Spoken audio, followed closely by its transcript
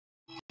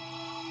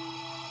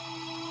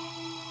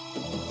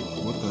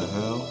What the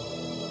hell?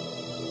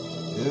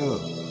 Ew.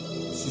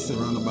 She's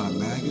surrounded by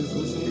maggots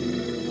and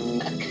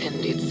shit.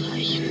 Erkenn die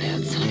Zeichen der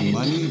And Zeit.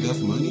 money?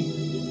 That's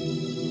money?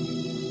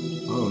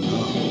 Oh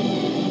no.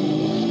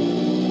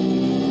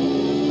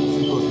 She's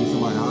supposed to be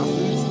somebody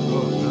hostage?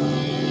 Oh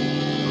god.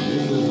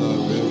 This is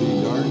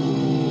very dark.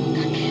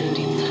 Erkenn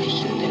die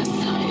Zeichen der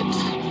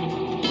Zeit.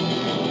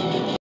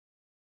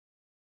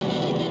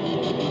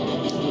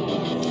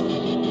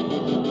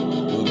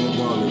 Yo, that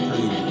dog is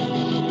crazy.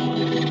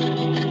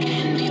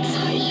 Erkenn die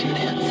Zeichen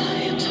der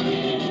Zeit.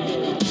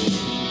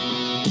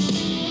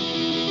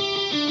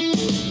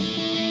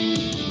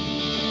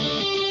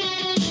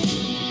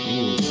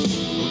 Ooh,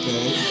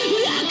 okay.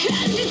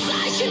 Erkenn die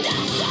Zeichen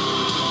der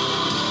Zeit.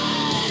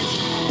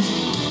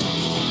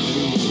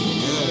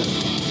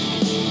 Yeah.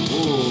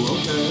 Ooh,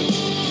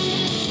 okay.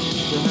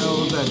 The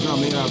hell is that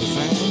drum made out of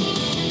sand?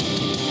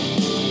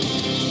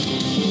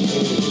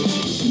 Hey.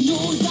 Du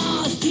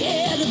sahst die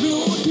Erde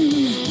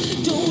bluten,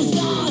 du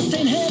sahst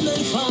den Himmel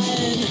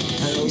fallen,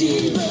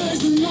 die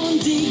Bösen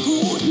und die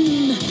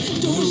Guten,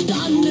 du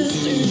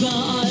standest über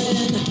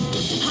allen,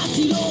 hast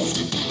die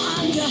Luft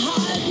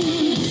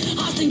angehalten,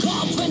 hast den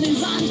Kopf in den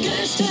Sand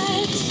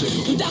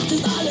gesteckt, du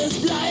dachtest alles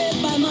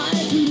bleibt beim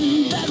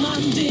Alten, wenn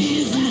man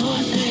diesen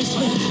Hund nicht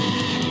will.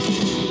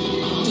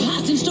 Du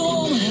hast den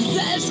Sturm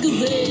selbst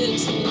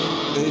gesät.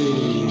 Hey.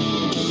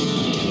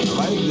 I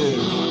like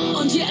this.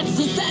 Und jetzt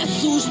ist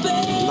es zu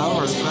spät.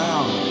 Love her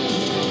sound.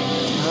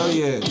 Hell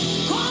yeah.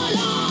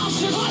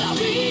 Kollaps, wir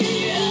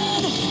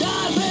kollabieren.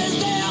 Das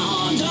ist der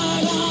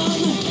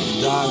Untergang.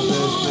 Das Du ist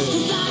musst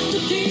es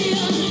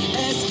akzeptieren.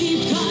 Es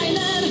gibt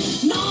keinen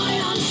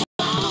Neuanfang.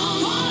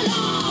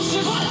 Kollaps,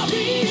 wir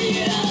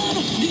kollabieren.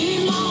 Die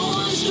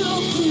Mauern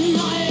stürzen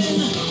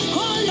ein.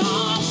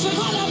 Kollaps, wir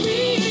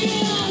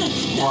kollabieren.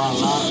 Das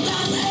Voila. wird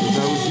das Is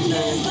that what she Ende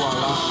said?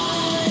 Voila.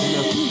 I think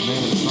that's the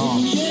name of the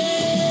song. sein.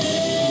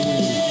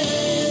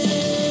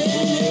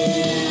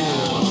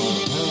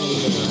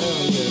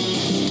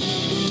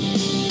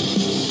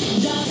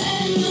 Das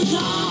Ende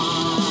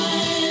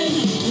sein.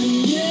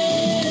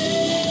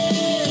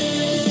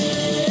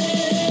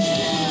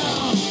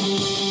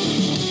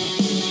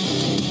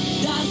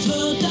 Das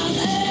wird das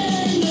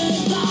Ende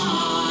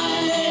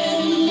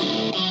sein.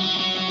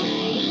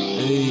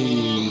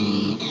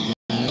 Hey.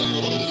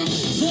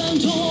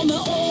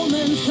 Symptome,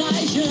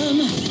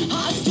 Omenzeichen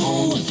hast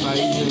du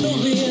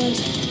ignoriert.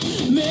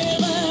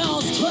 Meere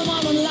aus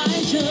Trümmern und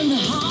Leichen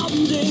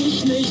haben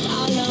dich nicht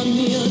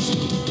alarmiert.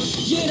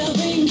 Jeder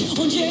Wink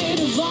und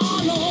jede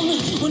Warnung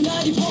und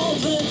all die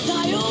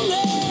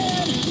Prophezeiungen,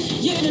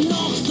 jede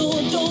noch so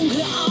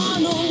dunkle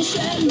Ahnung,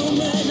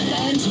 Stellungen,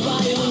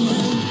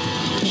 Entweihungen.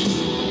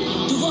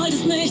 Du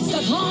wolltest nichts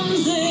davon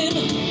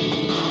sehen.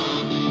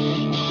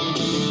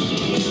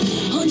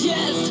 Und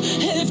jetzt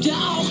hilft dir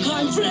auch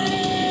kein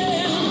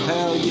Flehen.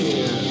 Hell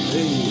yeah.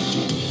 Hey.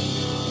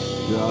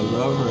 Yeah, I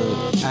love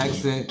her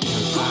accent, her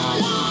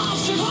sound.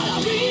 Kollaps, wir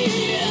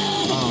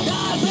kollabieren.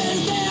 Das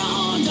ist der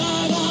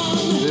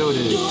Untergang. Feel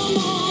this. Du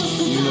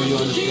musst es You know you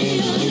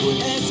understand the akzeptieren.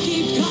 language. Es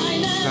gibt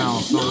keinen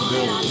Sounds so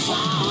good.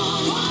 Neuanfang.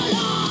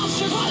 Kollaps,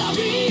 wir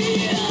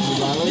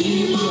kollabieren.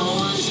 Die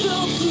Mauern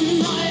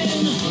stürzen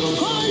ein.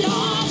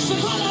 Kollaps, wir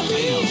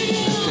kollabieren.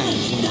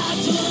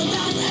 Das wird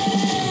das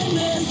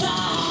Ende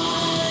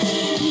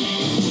sein.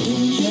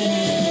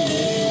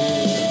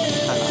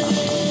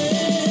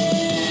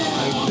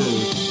 Like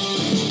this.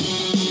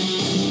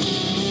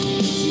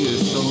 She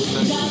is so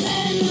sexy. Das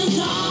Ende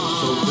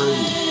So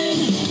pretty.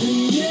 sein.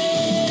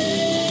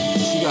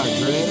 She got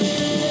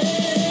dreads.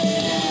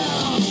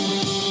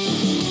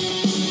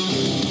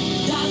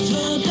 Das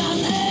wird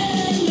das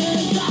Ende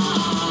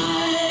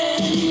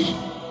sein.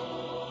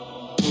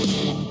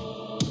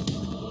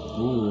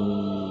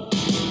 Ooh.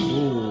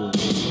 Ooh.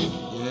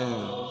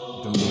 Yeah.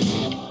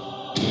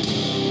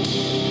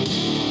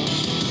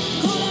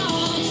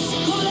 Kollaps,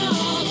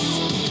 Kollaps,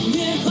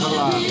 wir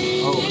Kollaps.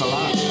 Oh, kollabieren.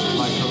 Kollaps.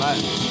 Like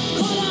Kollaps.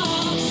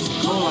 Kollaps,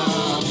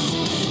 Kollaps,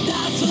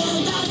 das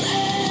wird das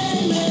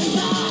Ende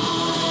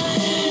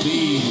sein.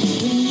 See.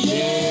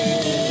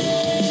 Yeah.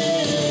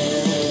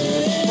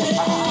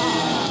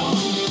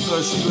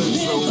 So she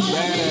looks so Das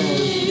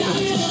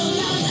badass. wird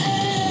das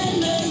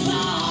Ende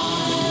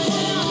sein.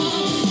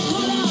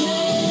 Kollaps,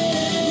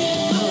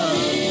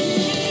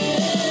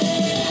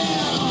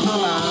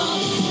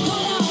 Kollaps.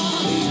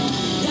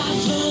 Kollaps,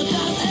 das wird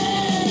das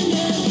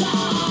Ende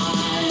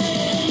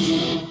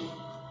sein.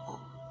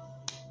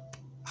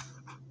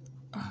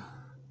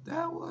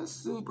 That was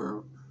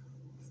super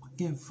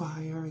fucking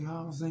fire, you know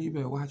what I'm saying? You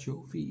better watch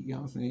your feet, you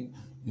know what I'm saying?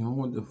 You don't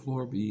want the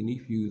floor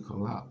beneath you to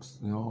collapse,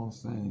 you know what I'm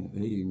saying?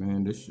 Hey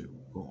man, this shit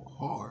go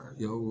hard.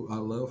 Yo, I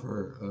love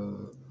her,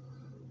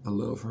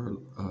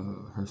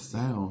 her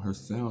sound. Her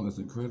sound is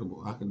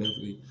incredible. I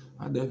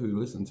definitely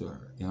listen to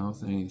her. You know what I'm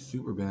saying?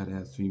 Super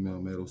badass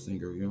female metal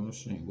singer, you know what I'm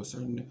saying? What's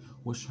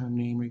her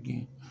name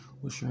again?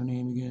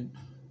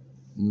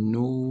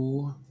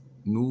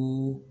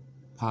 Null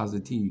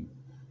Positiv.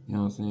 You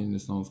know what I'm saying?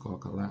 This song's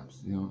called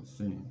Kollaps. You know what I'm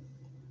saying?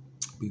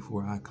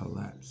 before I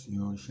collapse, you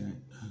know what I'm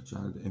saying?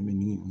 Shout out to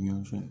Eminem, you know what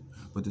I'm saying?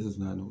 But this is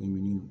not no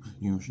Eminem,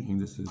 you know what I'm saying?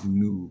 This is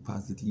Null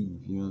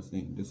Positiv, you know what I'm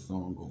saying? This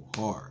song go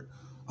hard.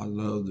 I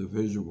love the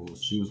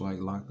visuals. She was like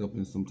locked up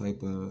in some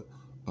type of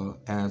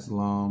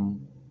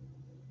Aslam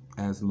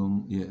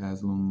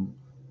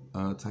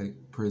type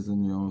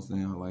prison, you know what I'm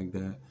saying? I like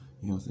that,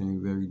 you know what I'm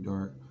saying? Very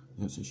dark.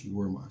 You know what I'm saying? She's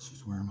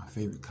wearing my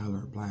favorite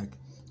color, black.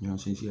 You know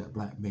what I'm saying? She had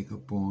black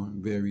makeup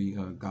on, very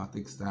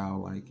gothic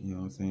style, like, you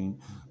know what I'm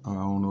saying? I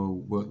don't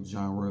know what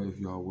genre, if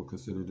y'all would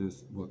consider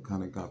this, what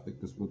kind of gothic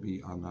this would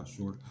be, I'm not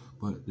sure.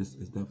 But this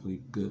is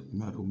definitely good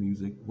metal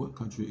music. What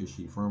country is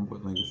she from?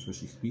 What language was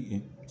she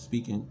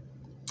speaking?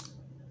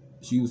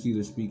 She was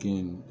either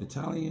speaking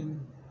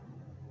Italian,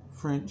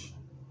 French,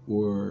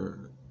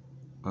 or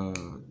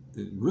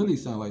it really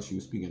sounded like she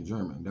was speaking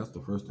German. That's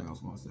the first thing I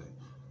was going to say.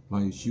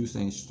 Like she was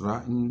saying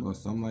Straten or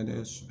something like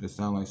that. It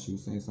sounded like she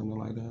was saying something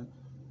like that.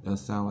 That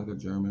sound like a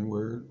German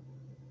word.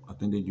 I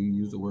think they do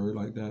use a word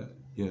like that.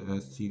 Yeah,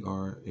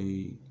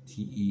 Straten,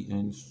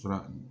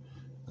 Straten.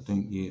 I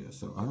think, yeah.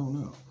 So I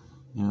don't know.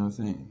 You know what I'm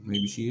saying?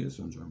 Maybe she is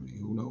from Germany.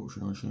 Who knows?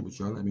 You know what I'm saying? But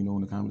y'all let me know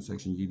in the comment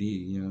section you did.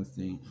 You know what I'm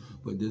saying?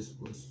 But this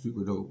was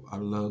super dope. I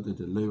love the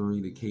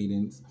delivery, the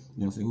cadence.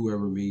 You know what I'm saying?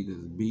 Whoever made this,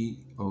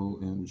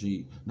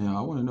 BOMG. Now,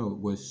 I want to know,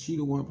 was she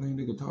the one playing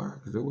the guitar?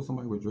 Because there was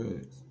somebody with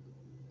dreads.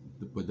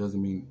 But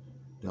doesn't mean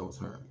that was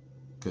her.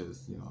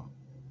 Because, you know,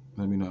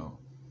 let me know.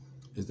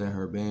 Is that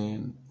her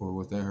band, or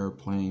was that her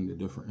playing the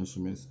different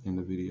instruments in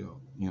the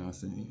video? You know what I'm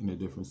saying? In the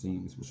different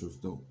scenes, which was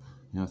dope.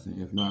 You know what I'm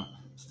saying? If not,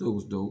 still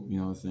was dope. You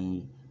know what I'm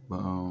saying?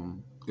 But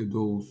if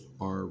those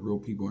are real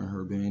people in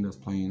her band that's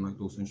playing like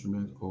those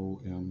instruments,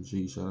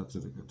 OMG! Shout out to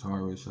the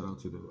guitarist, shout out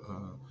to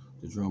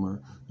the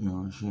drummer. You know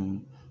what I'm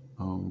saying?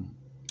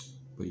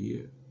 But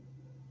yeah.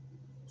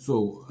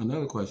 So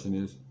another question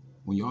is,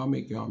 when y'all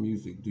make y'all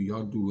music, do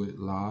y'all do it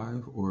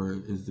live,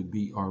 or is the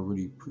beat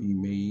already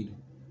pre-made?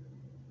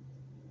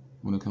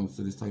 When it comes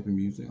to this type of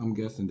music, I'm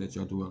guessing that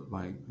y'all do it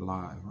like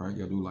live, right?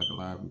 Y'all do like a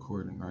live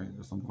recording, right,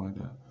 or something like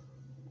that.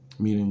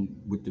 Meaning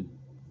with the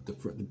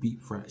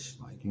beat fresh,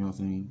 like, you know what I'm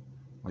saying?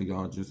 Like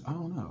y'all just, I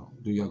don't know.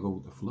 Do y'all go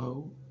with the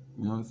flow?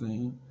 You know what I'm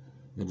saying?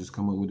 Y'all just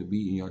come up with a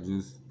beat and y'all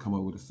just come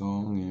up with a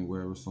song, and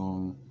wherever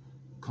song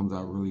comes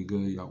out really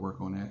good, y'all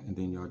work on that, and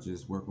then y'all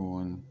just work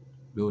on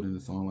building the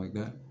song like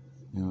that.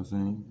 You know what I'm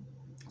saying?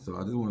 So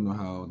I just want to know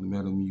how the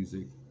metal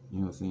music, you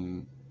know what I'm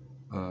saying,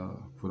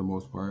 for the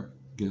most part,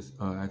 gets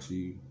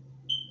actually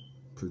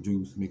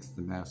produced, mixed,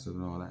 and mastered,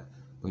 and all that.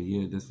 But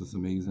yeah, this was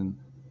amazing,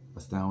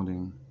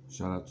 astounding.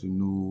 Shout out to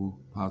Null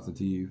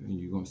Positiv, and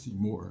you're gonna see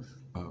more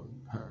of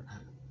her.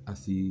 I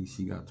see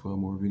she got 12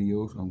 more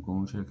videos. I'm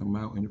gonna check them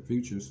out in the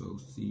future. So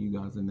see you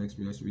guys in the next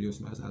reaction video.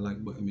 Smash that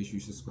like button. Make sure you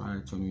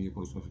subscribe. Turn on your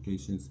post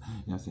notifications.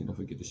 And I say, don't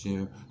forget to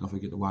share. Don't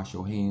forget to wash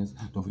your hands.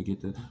 Don't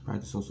forget to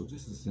practice social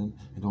distancing.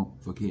 And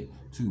don't forget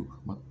to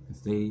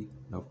stay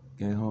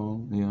at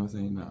home. You know what I'm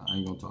saying? Nah, I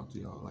ain't gonna talk to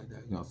y'all like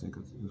that. You know what I'm saying?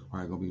 Because it's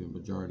probably gonna be the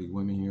majority of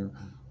women here.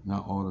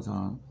 Not all the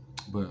time,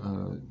 but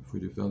for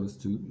the fellas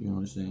too. You know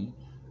what I'm saying?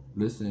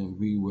 Listen,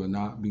 we will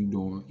not be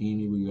doing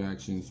any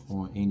reactions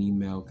on any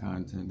male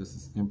content. This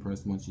is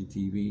Impress Munchie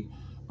TV.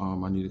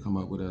 I need to come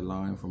up with a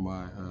line for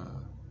my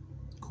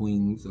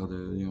queens of the,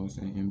 you know what I'm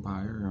saying,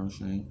 empire, you know what I'm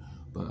saying?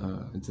 But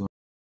until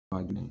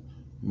I do,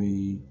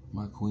 may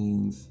my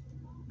queens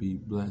be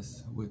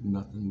blessed with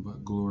nothing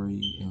but glory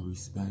and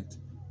respect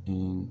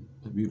and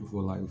a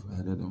beautiful life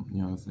ahead of them, you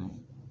know what I'm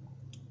saying?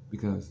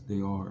 Because they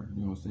are,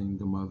 you know what I'm saying,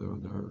 the mother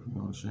of the earth, you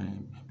know what I'm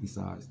saying?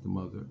 Besides the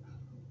mother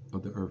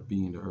of the earth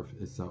being the earth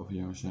itself,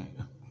 you know what I'm saying?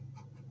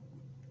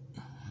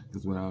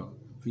 Because without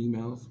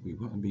females, we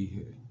wouldn't be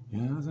here,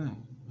 you know what I'm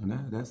saying?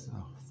 And that's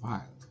a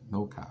fact,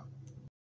 no cap.